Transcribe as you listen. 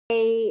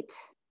It's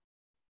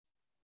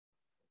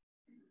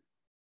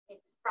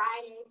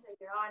Friday, so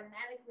you're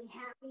automatically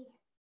happy.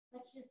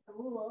 That's just the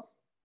rules.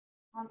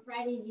 On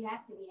Fridays, you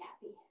have to be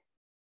happy.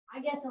 I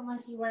guess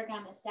unless you work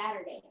on a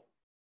Saturday.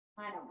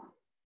 I don't know.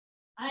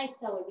 I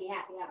still would be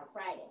happy on a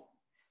Friday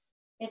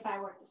if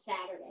I worked a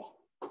Saturday.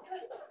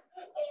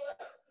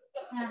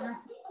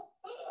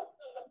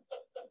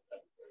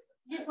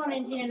 Just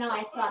wanted you to know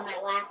I still have my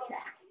laugh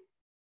track.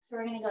 So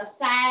we're going to go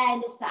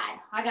side to side.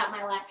 I got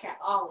my laugh track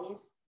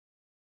always.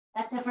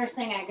 That's the first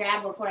thing I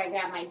grab before I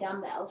grab my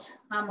dumbbells.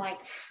 I'm like,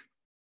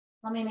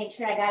 let me make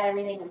sure I got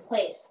everything in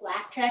place.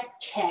 Laugh track,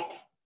 check.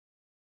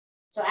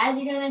 So as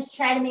you're doing this,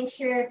 try to make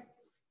sure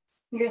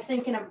you're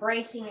thinking of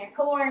bracing your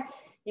core.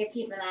 You're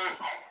keeping that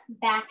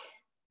back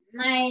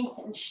nice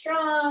and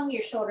strong.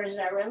 Your shoulders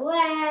are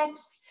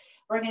relaxed.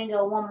 We're going to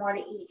go one more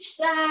to each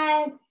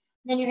side.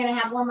 Then you're going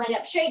to have one leg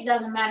up straight.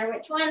 Doesn't matter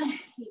which one.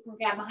 You can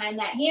grab behind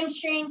that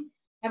hamstring,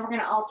 and we're going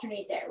to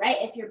alternate there,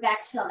 right? If your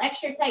back's feeling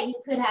extra tight, you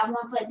could have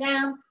one foot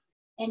down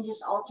and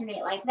just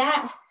alternate like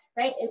that,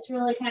 right? It's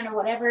really kind of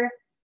whatever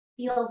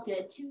feels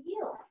good to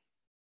you,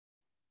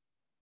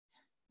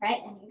 right?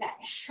 And you got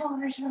your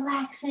shoulders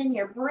relaxing,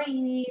 you're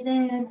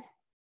breathing.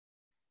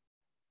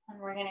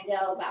 And we're going to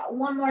go about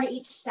one more to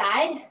each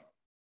side.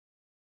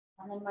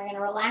 And then we're going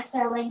to relax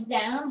our legs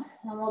down,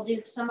 and we'll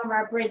do some of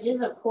our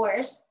bridges, of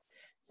course.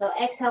 So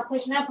exhale,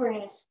 pushing up, we're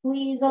going to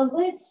squeeze those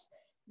glutes.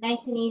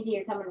 Nice and easy,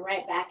 you're coming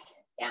right back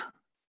down,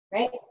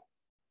 right?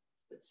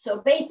 So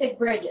basic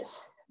bridges.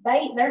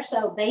 They're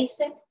so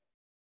basic.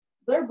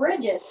 They're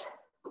bridges.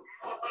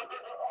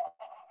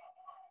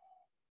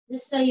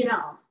 Just so you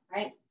know,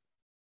 right?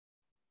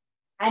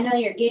 I know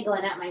you're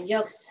giggling at my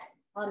jokes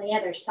on the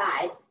other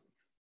side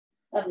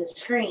of the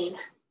screen,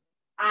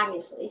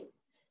 obviously.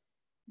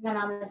 And then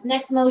on this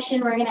next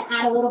motion, we're going to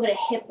add a little bit of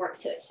hip work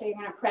to it. So you're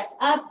going to press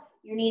up,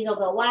 your knees will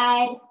go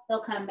wide, they'll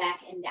come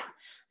back and down.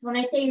 So when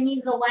I say your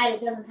knees go wide,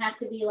 it doesn't have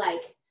to be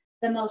like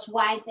the most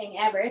wide thing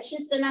ever. It's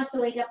just enough to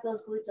wake up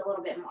those glutes a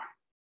little bit more.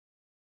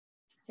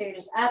 So you're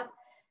just up,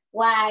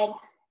 wide,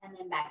 and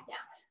then back down,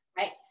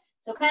 right?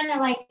 So kind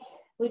of like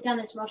we've done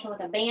this motion with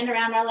a band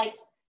around our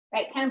legs,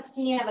 right? Kind of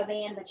pretend you have a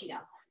band, but you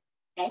don't,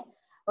 okay?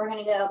 We're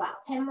going to go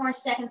about 10 more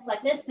seconds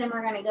like this. Then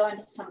we're going to go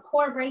into some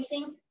core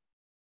bracing.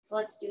 So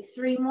let's do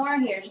 3 more.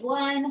 Here's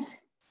 1.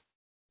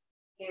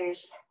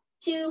 Here's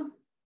 2.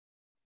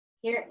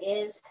 Here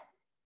is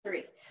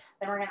 3.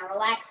 Then we're going to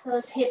relax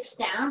those hips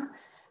down.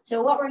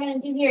 So what we're going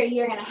to do here,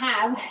 you're going to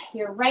have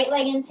your right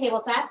leg in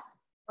tabletop.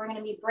 We're going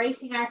to be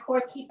bracing our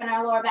core, keeping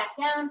our lower back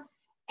down.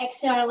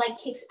 Exhale, our leg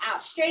kicks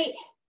out straight.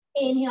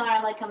 Inhale,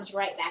 our leg comes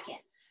right back in,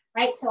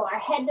 right? So our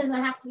head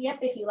doesn't have to be up.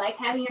 If you like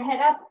having your head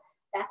up,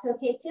 that's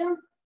okay too.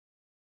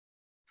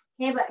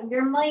 Okay, but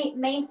your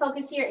main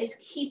focus here is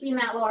keeping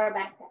that lower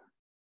back down.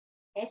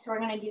 Okay, so we're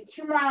going to do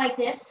 2 more like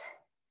this.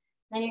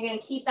 Then you're going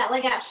to keep that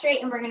leg out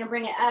straight, and we're going to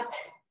bring it up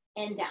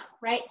and down,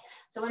 right?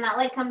 So when that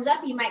leg comes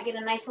up, you might get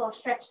a nice little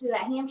stretch through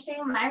that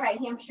hamstring. My right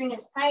hamstring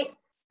is tight.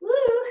 Woo!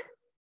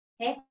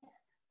 Okay,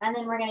 and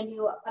then we're going to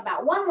do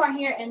about 1 more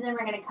here, and then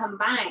we're going to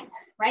combine,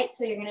 right?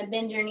 So you're going to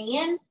bend your knee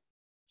in,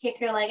 kick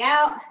your leg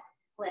out,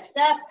 lift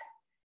up,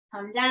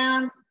 come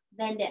down,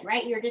 bend in,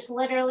 right? You're just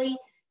literally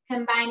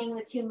combining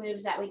the 2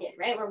 moves that we did,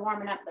 right? We're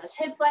warming up those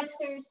hip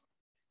flexors,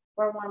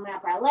 we're warming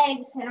up our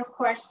legs, and of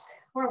course,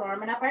 we're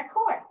warming up our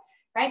core,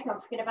 right?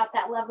 Don't forget about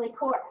that lovely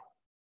core.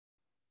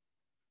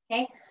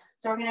 Okay,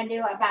 so we're gonna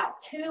do about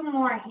 2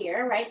 more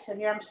here, right? So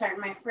here I'm starting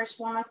my first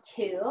one of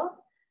 2,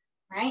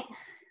 right?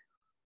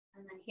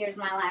 And then here's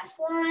my last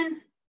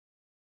one.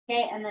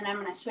 Okay, and then I'm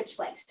gonna switch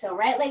legs. So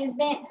right leg is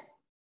bent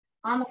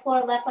on the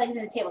floor, left leg's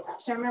in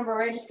tabletop. So remember,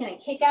 we're just gonna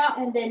kick out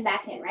and bend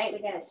back in, right?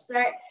 We gotta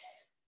start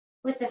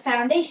with the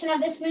foundation of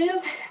this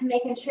move,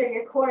 making sure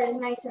your core is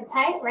nice and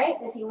tight, right?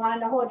 If you wanted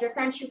to hold your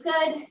crunch, you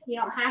could. You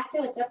don't have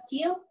to, it's up to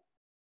you.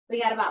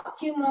 We got about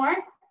 2 more.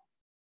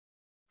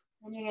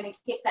 And you're gonna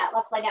kick that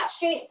left leg out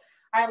straight.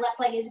 Our left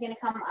leg is gonna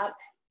come up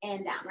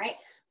and down, right?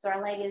 So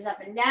our leg is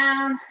up and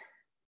down.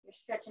 You're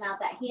stretching out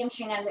that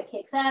hamstring as it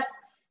kicks up.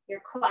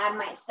 Your quad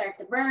might start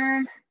to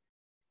burn.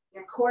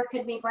 Your core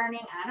could be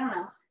burning, I don't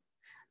know.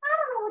 I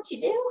don't know what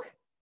you do.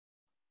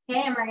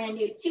 Okay, and we're gonna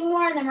do 2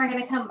 more, and then we're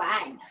gonna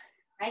combine,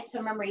 right? So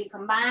remember, you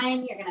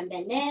combine, you're gonna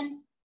bend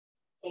in,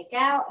 kick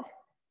out,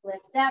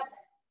 lift up,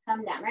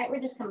 come down, right? We're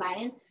just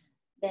combining,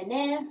 bend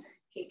in,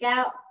 kick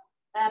out,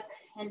 up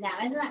and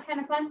down. Isn't that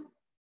kind of fun,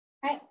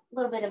 right? A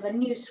little bit of a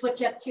new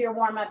switch up to your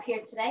warm up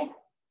here today,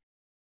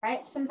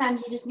 right?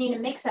 Sometimes you just need a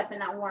mix up in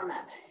that warm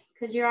up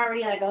because you're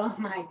already like, oh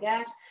my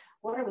gosh,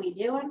 what are we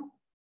doing?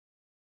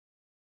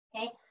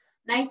 Okay,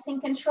 nice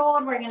and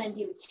controlled. We're gonna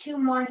do 2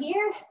 more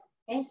here.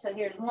 Okay, so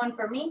here's 1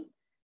 for me,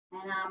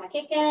 and I'm a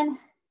kick in.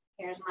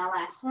 Here's my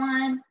last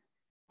one,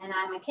 and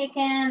I'm a kick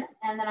in,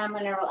 and then I'm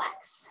gonna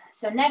relax.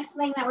 So next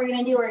thing that we're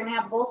gonna do, we're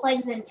gonna have both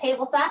legs in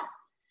tabletop.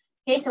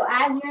 Okay, so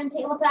as you're in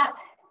tabletop,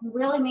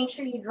 really make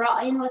sure you draw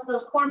in with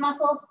those core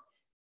muscles,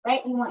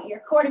 right? You want your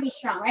core to be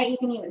strong, right? You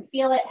can even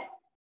feel it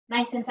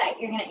nice and tight.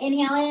 You're gonna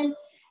inhale in,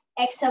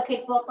 exhale,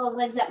 kick both those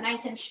legs up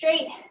nice and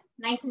straight,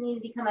 nice and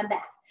easy coming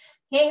back.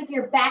 Okay, if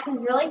your back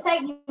is really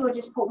tight, you would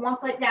just put one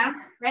foot down,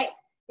 right?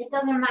 It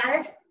doesn't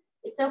matter.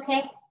 It's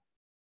okay.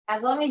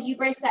 As long as you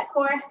brace that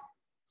core,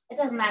 it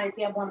doesn't matter if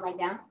you have one leg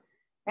down,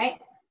 right?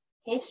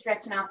 Okay,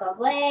 stretching out those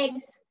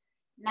legs.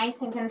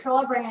 Nice and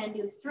controlled. We're going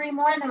to do 3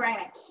 more, and then we're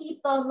going to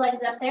keep those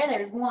legs up there.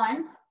 There's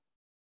 1.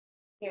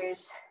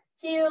 Here's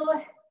 2.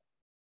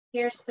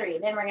 Here's 3.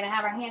 Then we're going to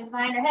have our hands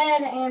behind our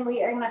head, and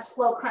we are going to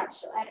slow crunch.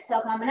 So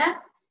exhale coming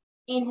up,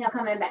 inhale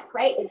coming back,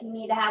 right? If you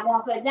need to have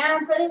one foot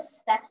down for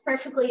this, that's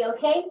perfectly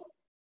okay.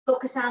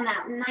 Focus on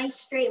that nice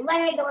straight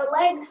leg or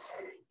legs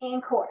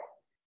and core,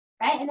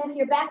 right? And if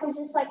your back was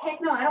just like, heck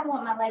no, I don't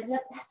want my legs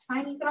up, that's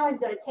fine. You can always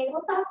go to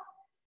tabletop,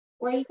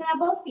 or you can have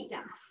both feet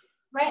down,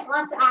 right?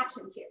 Lots of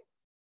options here.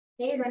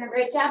 Okay, you're doing a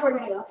great job. We're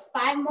going to go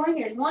 5 more.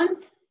 Here's 1.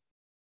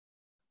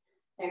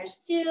 There's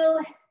 2.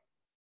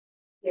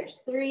 Here's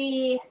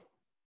 3.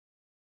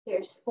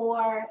 Here's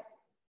 4.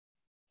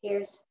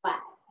 Here's 5.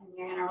 And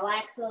you're going to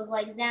relax those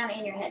legs down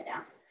and your head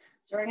down.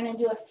 So we're going to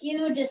do a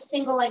few just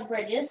single leg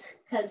bridges,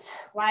 because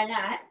why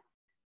not,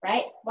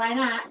 right? Why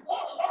not?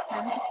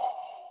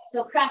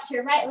 So cross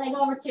your right leg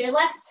over to your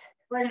left.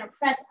 We're going to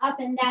press up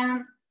and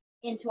down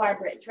into our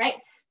bridge, right?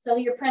 So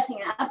you're pressing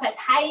it up as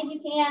high as you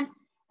can,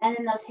 and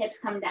then those hips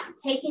come down.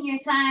 Taking your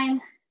time,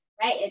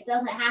 right? It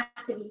doesn't have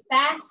to be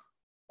fast.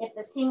 If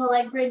the single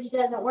leg bridge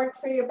doesn't work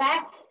for your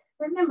back,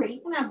 remember,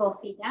 you can have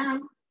both feet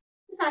down.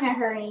 It's not going to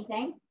hurt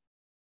anything,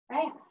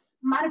 right?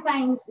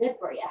 Modifying is good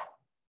for you.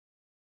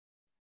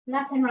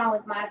 Nothing wrong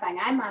with modifying.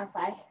 I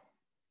modify.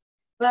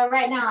 But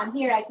right now I'm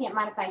here, I can't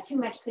modify too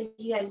much because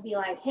you guys be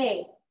like,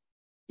 hey,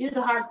 do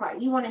the hard part.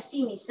 You want to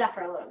see me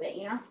suffer a little bit,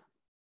 you know?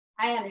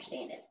 I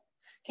understand it.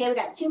 Okay, we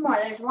got 2 more.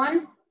 There's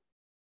 1.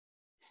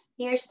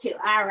 Here's 2.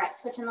 All right,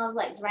 switching those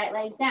legs. Right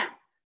leg's down.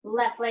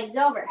 Left leg's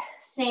over.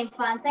 Same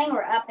fun thing.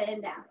 We're up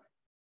and down.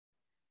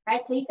 All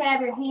right, so you can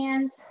have your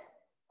hands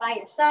by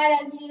your side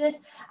as you do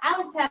this. I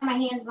like to have my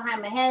hands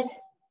behind my head.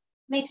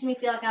 Makes me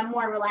feel like I'm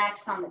more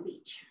relaxed on the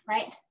beach,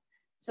 right?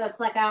 So it's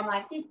like I'm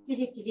like,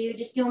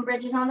 just doing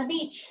bridges on the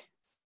beach,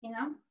 you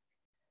know?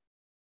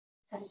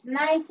 So just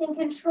nice and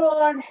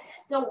controlled.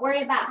 Don't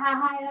worry about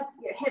how high up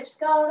your hips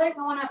go. They're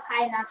going up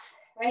high enough,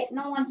 right?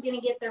 No one's going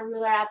to get their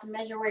ruler out to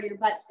measure where your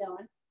butt's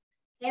going.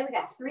 Okay, we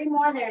got 3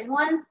 more. There's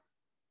 1.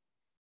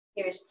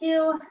 Here's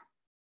 2.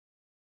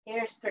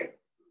 Here's 3.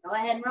 Go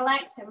ahead and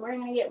relax, and we're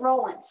going to get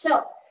rolling.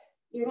 So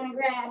you're going to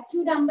grab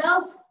 2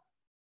 dumbbells.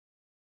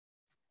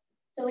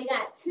 So we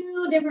got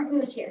 2 different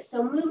moves here.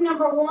 So move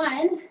number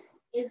 1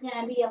 is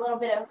going to be a little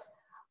bit of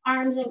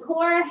arms and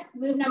core.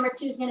 Move number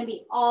 2 is going to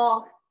be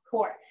all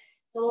core.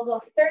 So we'll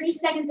go 30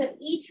 seconds of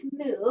each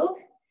move,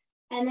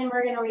 and then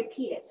we're going to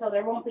repeat it. So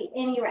there won't be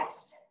any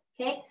rest.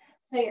 Okay.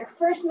 So your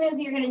first move,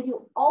 you're going to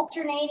do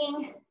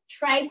alternating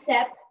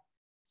tricep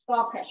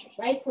skull crushers,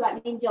 right? So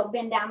that means you'll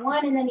bend down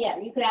one and then the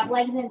other. You could have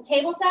legs in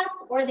tabletop,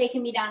 or they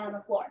can be down on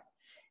the floor.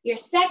 Your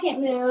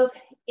second move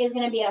is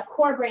going to be a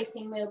core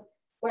bracing move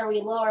where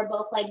we lower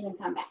both legs and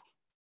come back.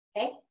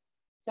 Okay.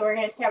 So we're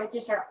going to start with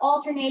just our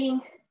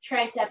alternating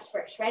triceps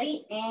first.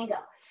 Ready? And go.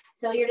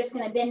 So you're just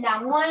going to bend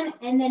down one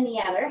and then the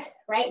other,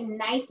 right?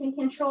 Nice and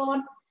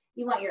controlled.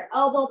 You want your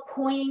elbow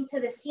pointing to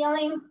the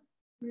ceiling,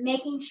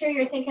 making sure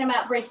you're thinking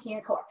about bracing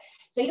your core.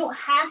 So you don't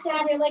have to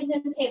have your legs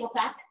in the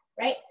tabletop,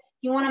 right?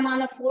 If you want them on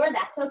the floor,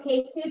 that's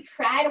okay too.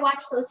 Try to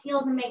watch those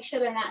heels and make sure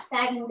they're not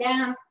sagging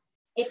down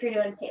if you're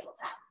doing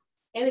tabletop.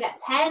 Okay, we got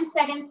 10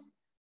 seconds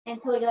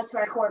until we go to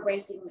our core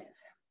bracing move.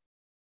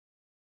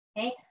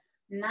 Okay,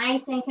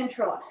 nice and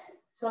controlled.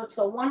 So let's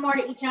go 1 more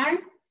to each arm.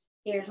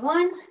 Here's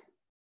 1.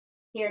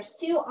 Here's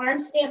 2.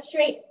 Arms stay up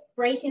straight,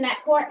 bracing that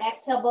core.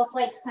 Exhale, both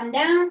legs come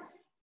down.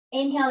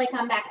 Inhale, they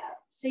come back up.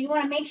 So you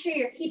want to make sure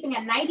you're keeping a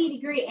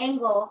 90-degree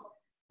angle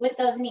with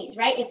those knees,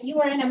 right? If you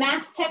were in a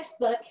math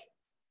textbook,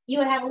 you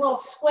would have a little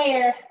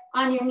square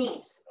on your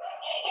knees.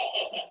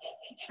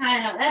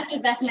 I know, that's the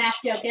best math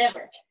joke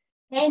ever.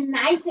 Okay,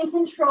 nice and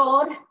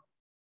controlled.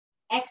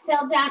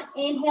 Exhale down,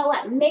 inhale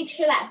up. Make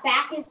sure that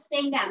back is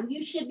staying down.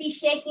 You should be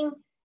shaking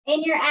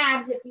in your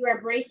abs if you are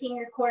bracing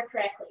your core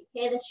correctly.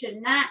 Okay, this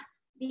should not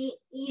be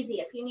easy.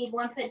 If you need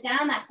 1 foot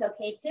down, that's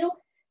okay too.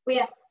 We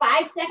have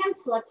 5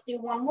 seconds, so let's do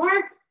 1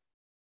 more.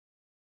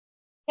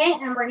 Okay,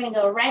 and we're gonna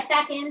go right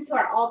back into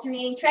our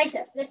alternating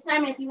triceps. This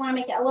time, if you wanna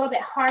make it a little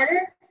bit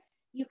harder,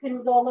 you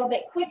can go a little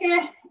bit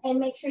quicker and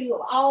make sure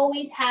you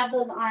always have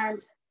those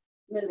arms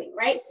moving,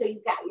 right? So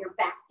you've got your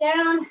back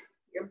down,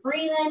 you're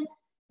breathing,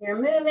 you're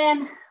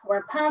moving,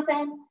 we're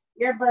pumping,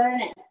 you're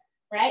burning,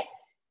 right?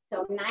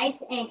 So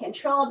nice and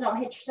controlled,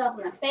 don't hit yourself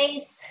in the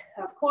face,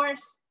 of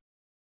course,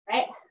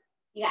 right?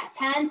 You got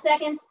 10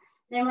 seconds,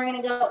 then we're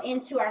gonna go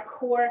into our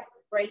core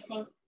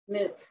bracing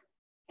move,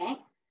 okay?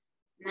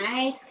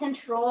 Nice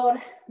controlled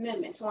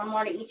movements. 1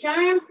 more to each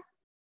arm.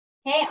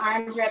 Okay,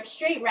 arms are up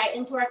straight, right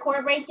into our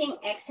core bracing.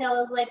 Exhale,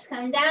 those legs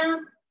come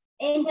down.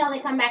 Inhale, they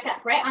come back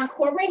up, right? On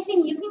core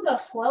bracing, you can go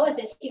slow with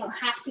this. You don't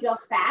have to go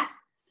fast.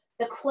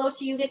 The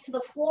closer you get to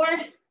the floor,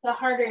 the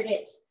harder it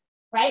is,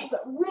 right?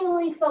 But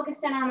really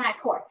focus in on that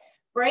core.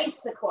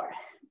 Brace the core.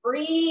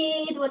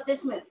 Breathe with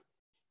this move.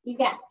 You've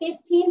got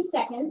 15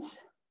 seconds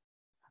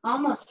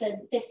almost for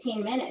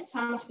 15 minutes.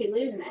 I must be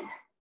losing it.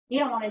 You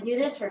don't want to do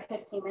this for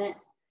 15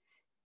 minutes.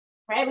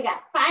 All right, we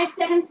got 5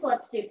 seconds, so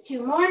let's do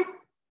 2 more.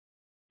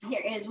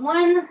 Here is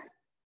 1.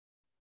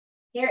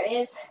 Here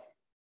is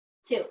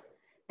 2.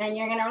 And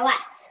you're gonna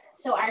relax.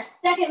 So our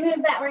second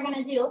move that we're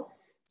gonna do,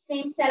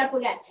 same setup,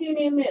 we got 2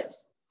 new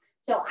moves.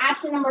 So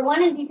option number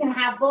 1 is you can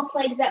have both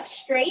legs up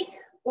straight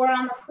or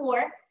on the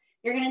floor.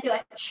 You're gonna do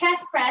a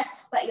chest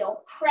press, but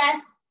you'll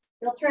press,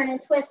 you'll turn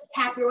and twist,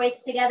 tap your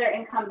weights together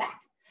and come back.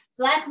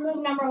 So that's move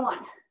number 1.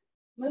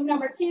 Move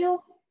number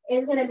 2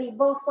 is gonna be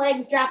both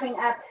legs dropping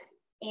up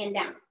and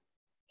down.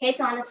 Okay,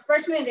 so on this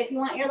first move, if you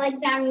want your legs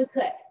down, you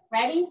could.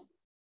 Ready?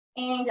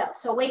 And go.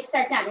 So weights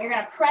start down. You're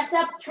gonna press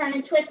up, turn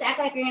and twist, act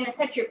like you're gonna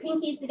touch your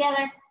pinkies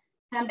together,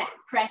 come back.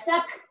 Press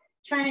up,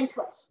 turn and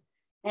twist,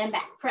 and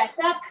back. Press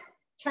up,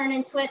 turn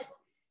and twist,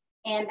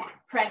 and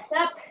back. Press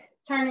up,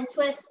 turn and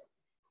twist,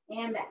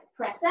 and back.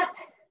 Press up,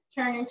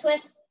 turn and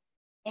twist,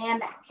 and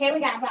back. Okay,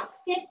 we got about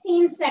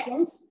 15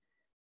 seconds.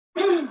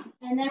 And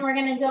then we're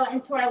gonna go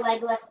into our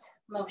leg lift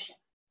motion.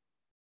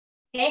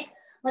 Okay,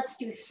 let's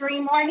do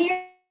 3 more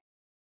here.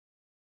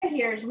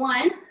 Here's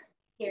 1,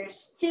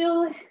 here's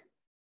 2,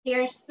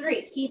 here's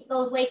 3. Keep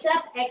those weights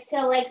up.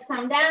 Exhale, legs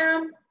come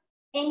down.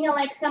 Inhale,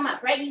 legs come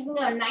up, right? You can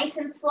go nice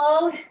and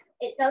slow.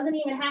 It doesn't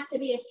even have to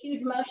be a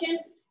huge motion,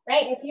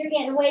 right? If you're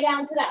getting way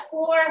down to that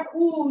floor,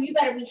 ooh, you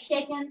better be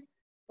shaking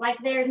like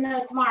there's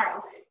no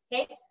tomorrow,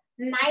 okay?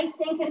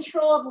 Nice and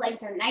controlled,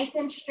 legs are nice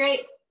and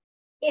straight.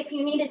 If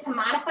you needed to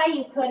modify,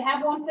 you could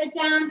have 1 foot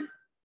down,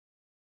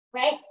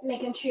 right?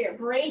 Making sure you're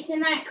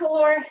bracing that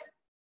core.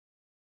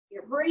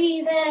 You're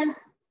breathing.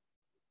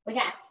 We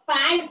got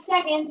 5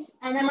 seconds,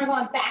 and then we're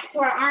going back to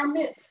our arm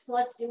move. So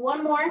let's do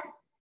 1 more.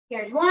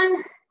 Here's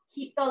 1.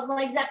 Keep those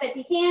legs up if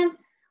you can.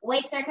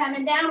 Weights are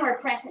coming down. We're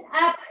pressing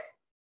up,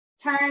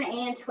 turn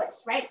and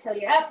twist, right? So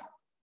you're up,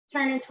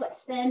 turn and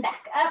twist, then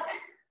back up,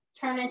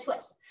 turn and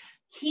twist.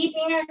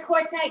 Keeping your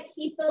core tight.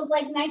 Keep those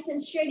legs nice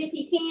and straight if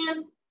you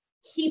can.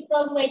 Keep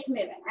those weights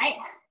moving, right?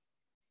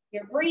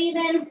 You're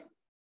breathing.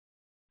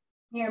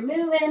 You're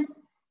moving.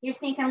 You're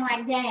thinking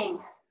like, dang,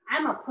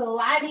 I'm a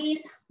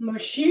Pilates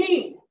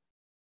machine.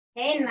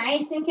 Okay,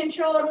 nice and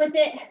controlled with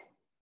it.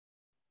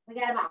 We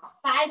got about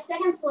 5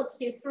 seconds. So let's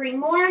do 3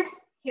 more.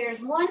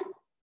 Here's 1.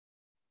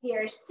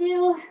 Here's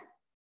 2.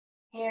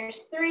 Here's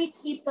 3.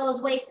 Keep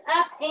those weights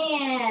up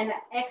and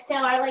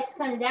exhale, our legs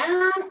come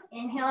down.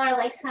 Inhale, our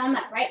legs come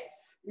up, right?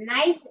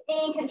 Nice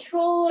and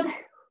controlled.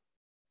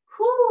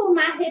 Whew,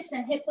 my hips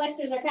and hip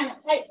flexors are kind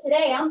of tight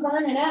today. I'm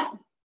burning up.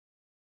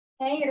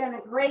 Okay, you're doing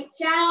a great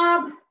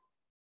job.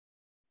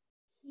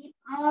 Keep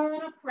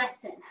on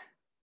pressing,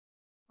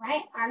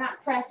 right? Or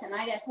not pressing,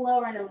 I guess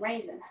lowering and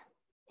raising.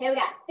 Okay, we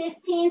got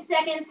 15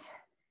 seconds.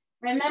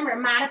 Remember,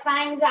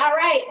 modifying is all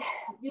right.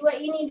 Do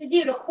what you need to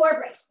do to core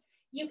brace.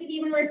 You could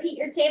even repeat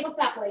your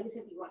tabletop legs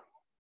if you want.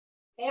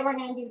 Okay, we're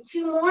gonna do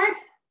 2 more.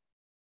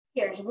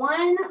 Here's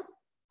 1.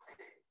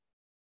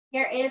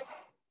 Here is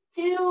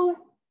 2,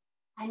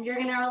 and you're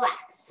gonna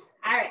relax.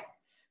 All right,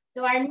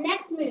 so our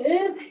next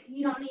move,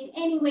 you don't need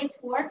any weights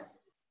for.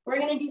 We're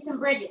gonna do some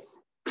bridges.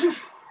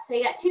 So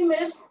you got 2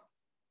 moves.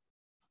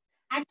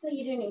 Actually,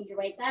 you do need your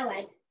weights. I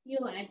lied. You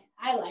lied.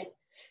 I lied.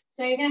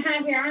 So you're going to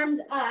have your arms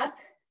up.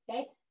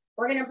 Okay.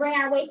 We're going to bring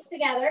our weights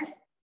together.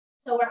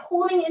 So we're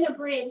holding in a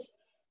bridge.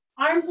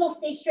 Arms will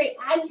stay straight.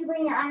 As you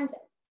bring your arms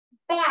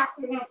back,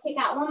 you're going to kick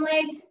out one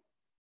leg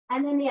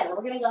and then the other.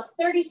 We're going to go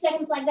 30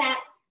 seconds like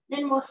that.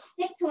 Then we'll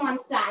stick to one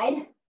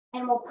side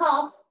and we'll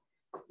pulse.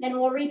 Then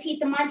we'll repeat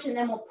the march and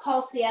then we'll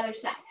pulse the other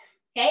side.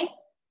 Okay.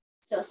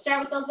 So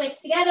start with those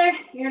weights together.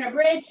 You're in a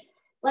bridge.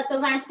 Let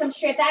those arms come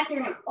straight back. You're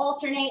going to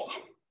alternate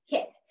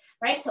kick,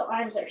 right? So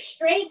arms are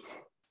straight.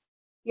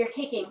 You're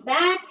kicking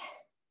back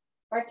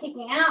or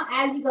kicking out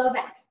as you go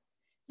back.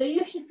 So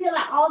you should feel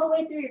that all the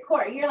way through your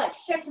core. You're like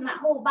stretching that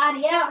whole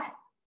body out,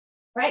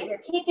 right? You're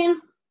kicking.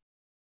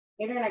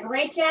 You're doing a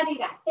great job. You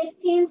got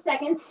 15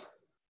 seconds,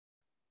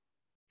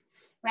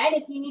 right?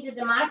 If you needed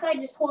to modify,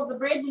 just hold the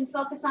bridge and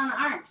focus on the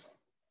arms.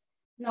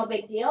 No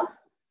big deal.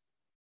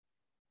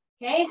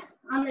 Okay,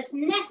 on this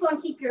next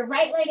one, keep your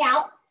right leg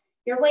out.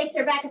 Your weights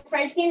are back as far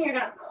as you can. You're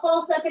gonna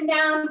pulse up and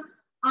down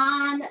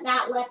on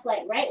that left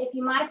leg, right? If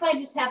you modify,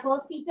 just have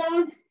both feet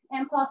down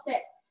and pulse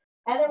there.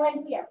 Otherwise,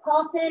 we are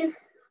pulsing,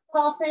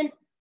 pulsing,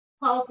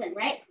 pulsing,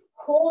 right?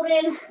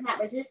 Holding that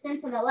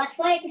resistance in the left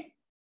leg,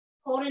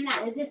 holding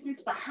that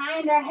resistance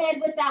behind our head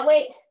with that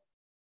weight,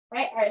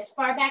 right? Or as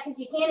far back as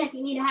you can. If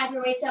you need to have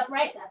your weights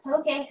upright, that's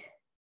okay.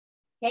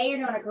 Okay,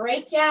 you're doing a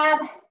great job.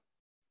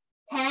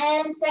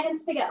 10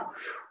 seconds to go.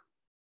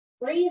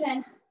 Breathe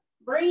in,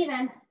 breathe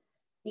in.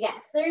 You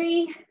got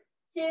 3,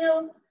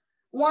 2,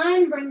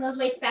 1. Bring those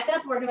weights back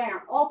up. We're doing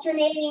our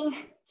alternating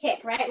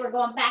kick, right? We're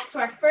going back to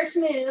our first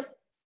move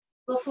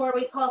before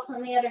we pulse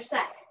on the other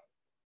side,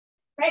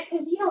 right?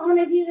 Because you don't want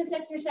to do this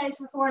exercise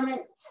for 4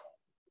 minutes,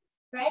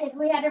 right? If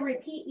we had to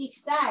repeat each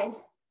side,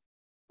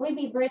 we'd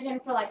be bridging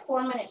for like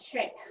 4 minutes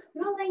straight.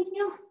 No, thank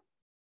you.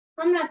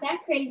 I'm not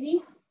that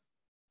crazy.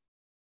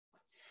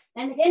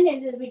 And the good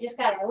news is we just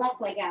got our left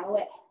leg out of the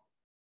way.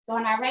 So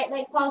when our right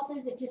leg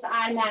pulses, it just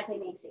automatically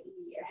makes it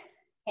easier,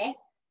 okay?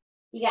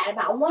 You got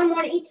about one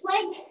more to each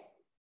leg,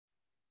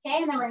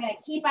 okay? And then we're gonna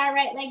keep our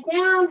right leg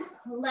down,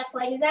 left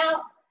leg is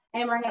out,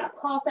 and we're gonna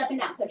pulse up and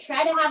down. So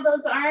try to have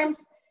those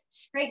arms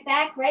straight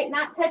back, right?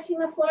 Not touching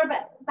the floor,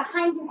 but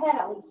behind your head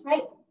at least,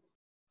 right?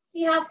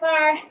 See how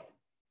far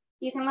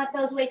you can let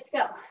those weights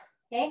go,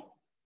 okay?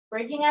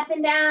 Bridging up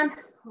and down,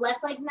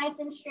 left leg's nice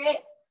and straight.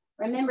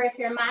 Remember, if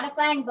you're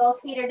modifying,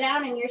 both feet are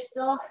down and you're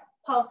still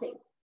pulsing.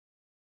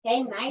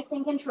 Okay, nice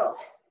and controlled.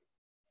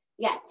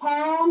 You got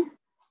 10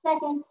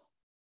 seconds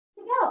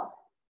to go.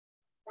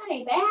 That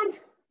ain't bad.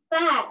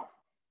 5,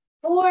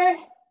 4,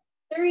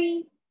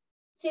 3,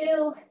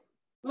 2,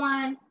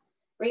 1.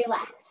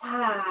 Relax.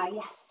 Ah,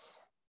 yes.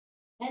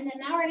 And then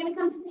now we're gonna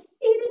come to the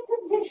seated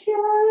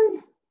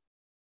position.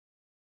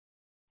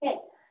 Okay,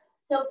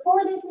 so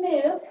for this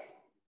move,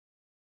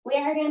 we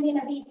are gonna be in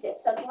a V-sit.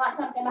 So if you want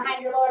something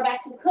behind your lower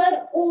back, you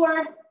could,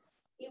 or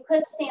you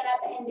could stand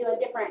up and do a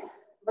different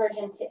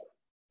version too.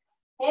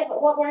 Okay,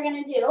 but what we're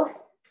gonna do,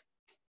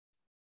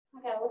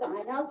 I gotta look at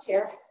my notes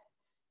here.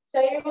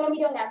 So you're gonna be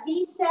doing a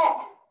V-set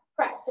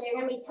press. So you're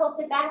gonna be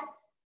tilted back,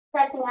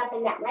 pressing up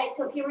and down, right?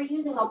 So if you were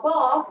using a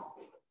ball,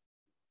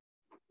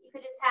 you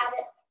could just have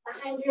it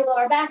behind your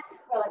lower back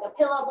or like a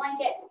pillow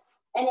blanket,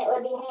 and it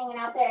would be hanging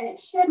out there, and it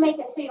should make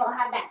it so you don't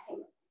have back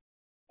pain,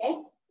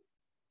 okay?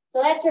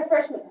 So that's your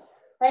first move,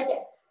 right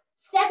there.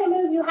 Second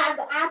move, you have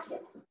the option,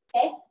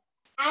 okay?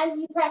 As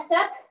you press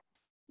up,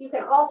 you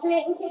can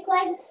alternate and kick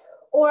legs,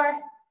 or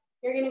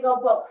you're gonna go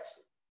both.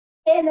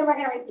 Okay, and then we're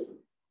gonna repeat,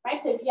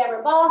 right? So if you have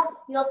a ball,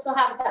 you'll still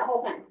have it that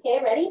whole time.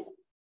 Okay, ready?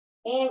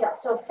 And go.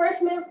 So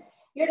first move,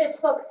 you're just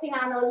focusing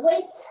on those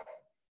weights.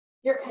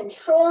 You're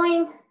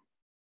controlling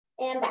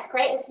and back,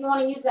 right? If you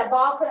wanna use that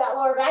ball for that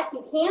lower back,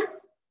 you can.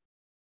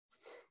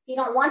 If you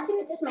don't want to,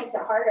 it just makes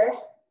it harder.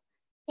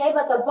 Okay,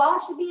 but the ball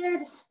should be there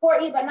to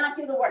support you, but not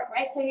do the work,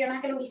 right? So you're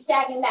not gonna be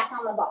sagging back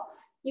on the ball.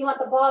 You want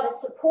the ball to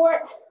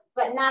support,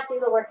 but not do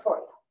the work for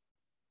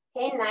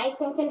you. Okay,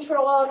 nice and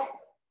controlled.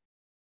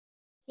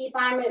 Keep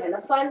on moving.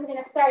 The fun's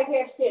gonna start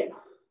here soon.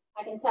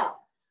 I can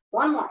tell.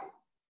 One more.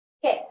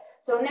 Okay,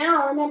 so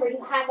now remember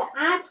you have the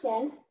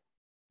option.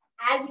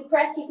 As you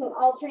press, you can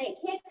alternate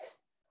kicks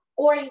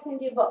or you can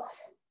do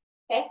both.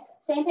 Okay,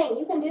 same thing.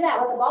 You can do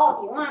that with a ball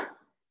if you want,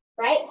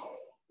 right?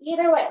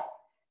 Either way,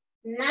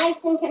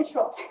 nice and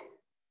controlled.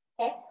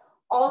 Okay,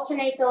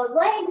 alternate those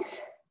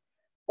legs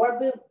or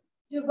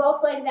do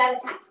both legs at a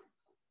time,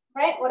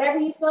 right? Whatever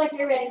you feel like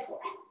you're ready for,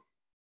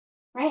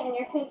 right? And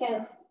you're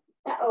thinking,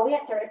 uh-oh, we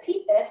have to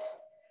repeat this.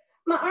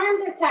 My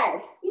arms are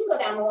tired. You can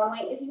go down to one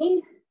weight if you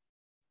need.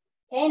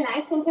 Okay,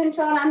 nice and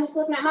controlled. I'm just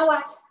looking at my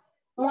watch.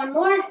 One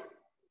more.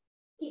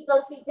 Keep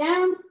those feet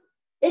down.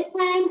 This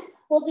time,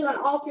 we'll do an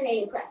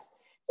alternating press,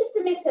 just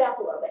to mix it up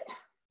a little bit,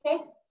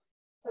 okay?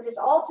 So just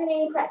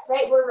alternating press,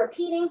 right? We're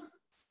repeating,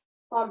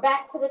 going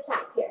back to the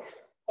top here,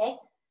 okay?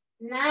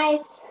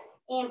 Nice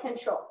and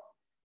controlled.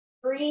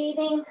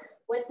 Breathing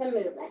with the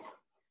movement.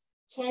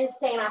 Chin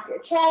staying off your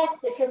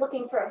chest. If you're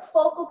looking for a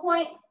focal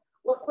point,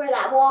 look where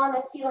that wall and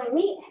the ceiling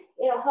meet.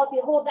 It'll help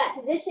you hold that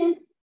position.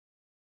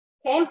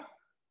 Okay,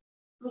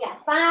 we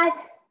got 5,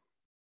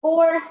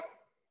 4,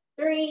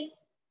 3,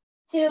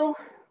 2,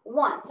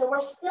 1. So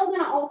we're still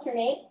gonna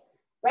alternate,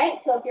 right?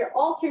 So if you're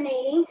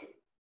alternating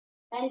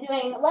and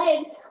doing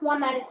legs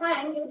one at a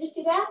time, you would just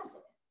do the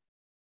opposite,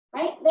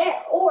 right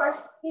there. Or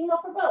you can go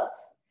for both,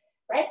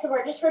 right? So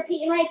we're just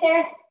repeating right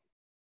there.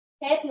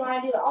 Okay, if you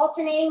wanna do the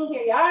alternating,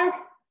 here you are,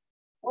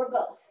 or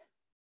both,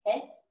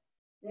 okay?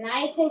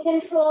 Nice and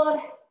controlled,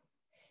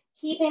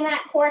 keeping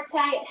that core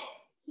tight.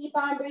 Keep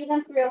on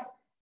breathing through. All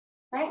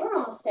right, we're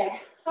almost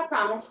there, I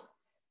promise.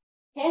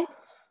 Okay,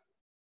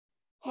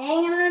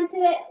 hanging on to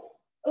it.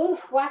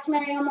 Oof, watch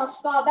Mary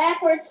almost fall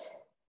backwards.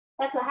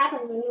 That's what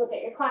happens when you look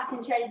at your clock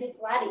and try to do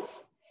Pilates.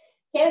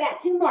 Okay, we got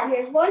 2 more.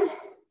 Here's 1.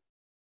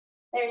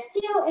 There's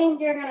 2, and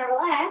you're gonna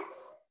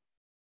relax.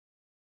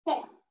 Okay,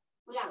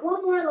 we got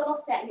 1 more little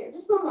set here.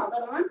 Just 1 more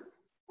little one.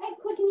 Right,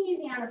 quick and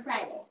easy on a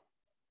Friday.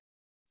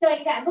 So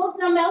you got both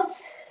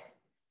dumbbells.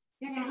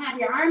 You're gonna have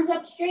your arms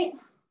up straight.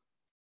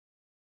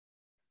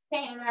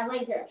 Okay, and our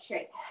legs are up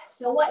straight.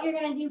 So what you're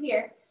gonna do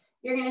here,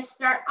 you're gonna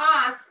start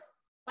off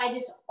by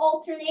just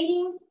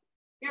alternating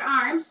your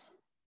arms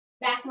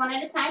back one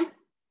at a time.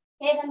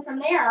 Okay, then from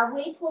there, our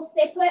weights will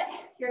stay put.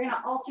 You're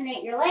gonna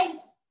alternate your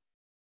legs,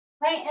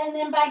 right? And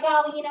then by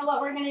golly, you know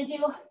what we're gonna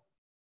do?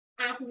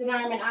 Opposite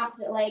arm and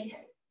opposite leg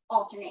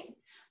alternating.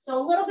 So a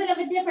little bit of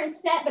a different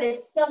set, but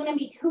it's still gonna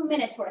be 2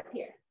 minutes worth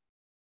here.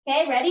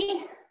 Okay,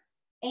 ready?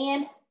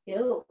 And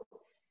go.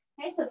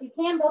 Okay, so if you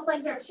can, both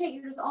legs are up straight,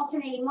 you're just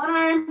alternating one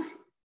arm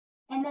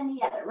and then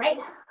the other, right?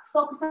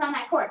 Focus on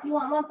that core. If you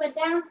want 1 foot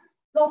down,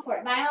 go for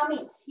it, by all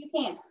means, you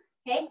can,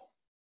 okay?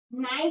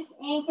 Nice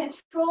and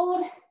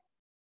controlled.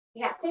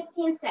 You got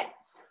 15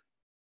 seconds.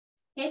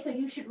 Okay, so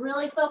you should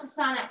really focus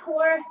on that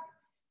core,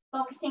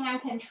 focusing on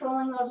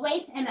controlling those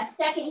weights. And a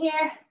second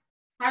here,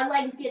 our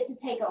legs get to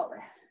take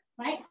over,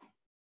 right?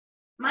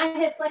 My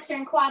hip flexor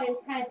and quad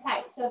is kind of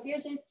tight. So if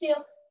yours is too,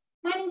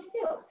 mine is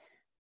too.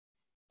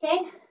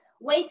 Okay,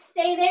 Weights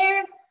stay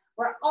there.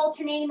 We're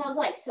alternating those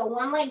legs. So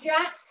one leg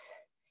drops,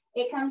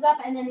 it comes up,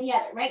 and then the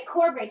other, right?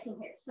 Core bracing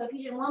here. So if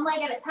you do one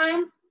leg at a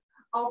time,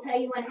 I'll tell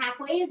you when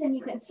halfway is and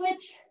you can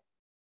switch,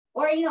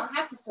 or you don't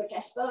have to switch,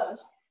 I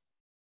suppose.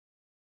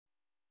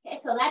 Okay,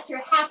 so that's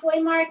your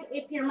halfway mark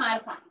if you're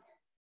modifying.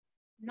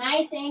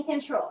 Nice and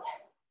controlled,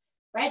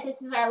 right?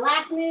 This is our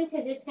last move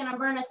because it's gonna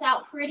burn us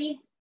out pretty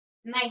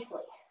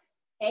nicely,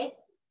 okay?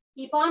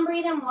 Keep on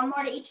breathing, one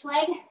more to each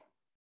leg.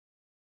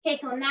 Okay,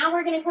 so now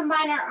we're gonna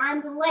combine our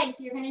arms and legs.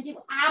 You're gonna do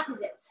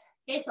opposites.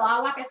 Okay, so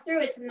I'll walk us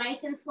through. It's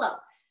nice and slow.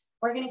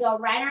 We're gonna go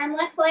right arm,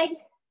 left leg,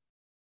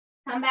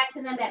 come back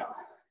to the middle.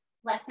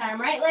 Left arm,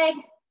 right leg,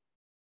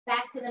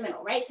 back to the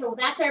middle, right? So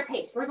that's our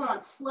pace. We're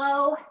going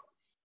slow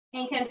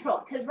and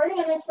controlled because we're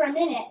doing this for a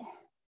minute,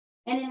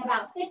 and in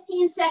about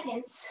 15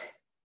 seconds,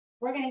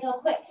 we're gonna go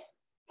quick,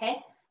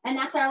 okay? And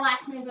that's our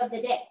last move of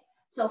the day.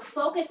 So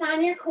focus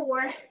on your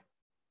core,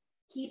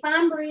 keep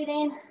on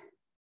breathing.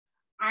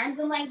 Arms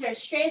and legs are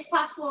as straight as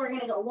possible. We're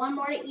gonna go one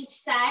more to each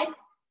side.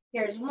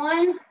 Here's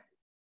one,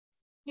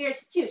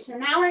 here's two. So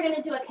now we're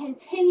gonna do a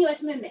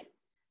continuous movement.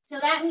 So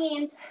that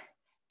means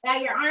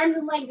that your arms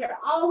and legs are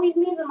always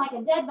moving like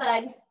a dead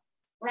bug,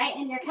 right?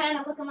 And you're kind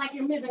of looking like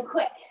you're moving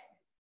quick.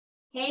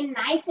 Okay,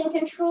 nice and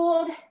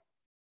controlled.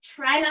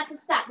 Try not to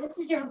stop. This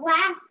is your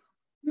last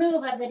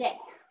move of the day,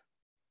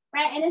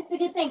 right? And it's a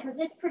good thing because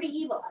it's pretty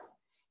evil.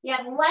 You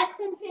have less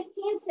than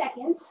 15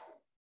 seconds,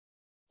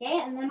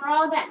 okay? And then we're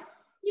all done.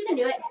 You can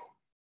do it.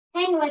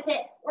 Hang with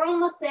it. We're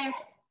almost there.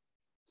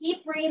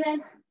 Keep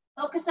breathing.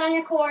 Focus on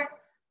your core.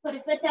 Put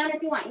a foot down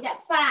if you want. You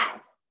got 5,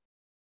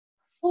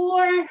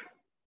 4,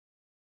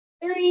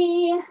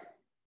 3,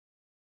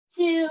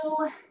 2,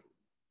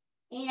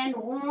 and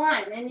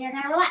 1. And you're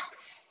gonna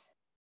relax.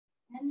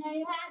 And there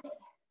you have it.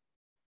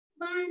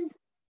 Fun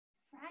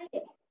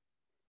Friday.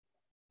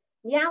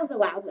 Yowza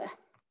wowza.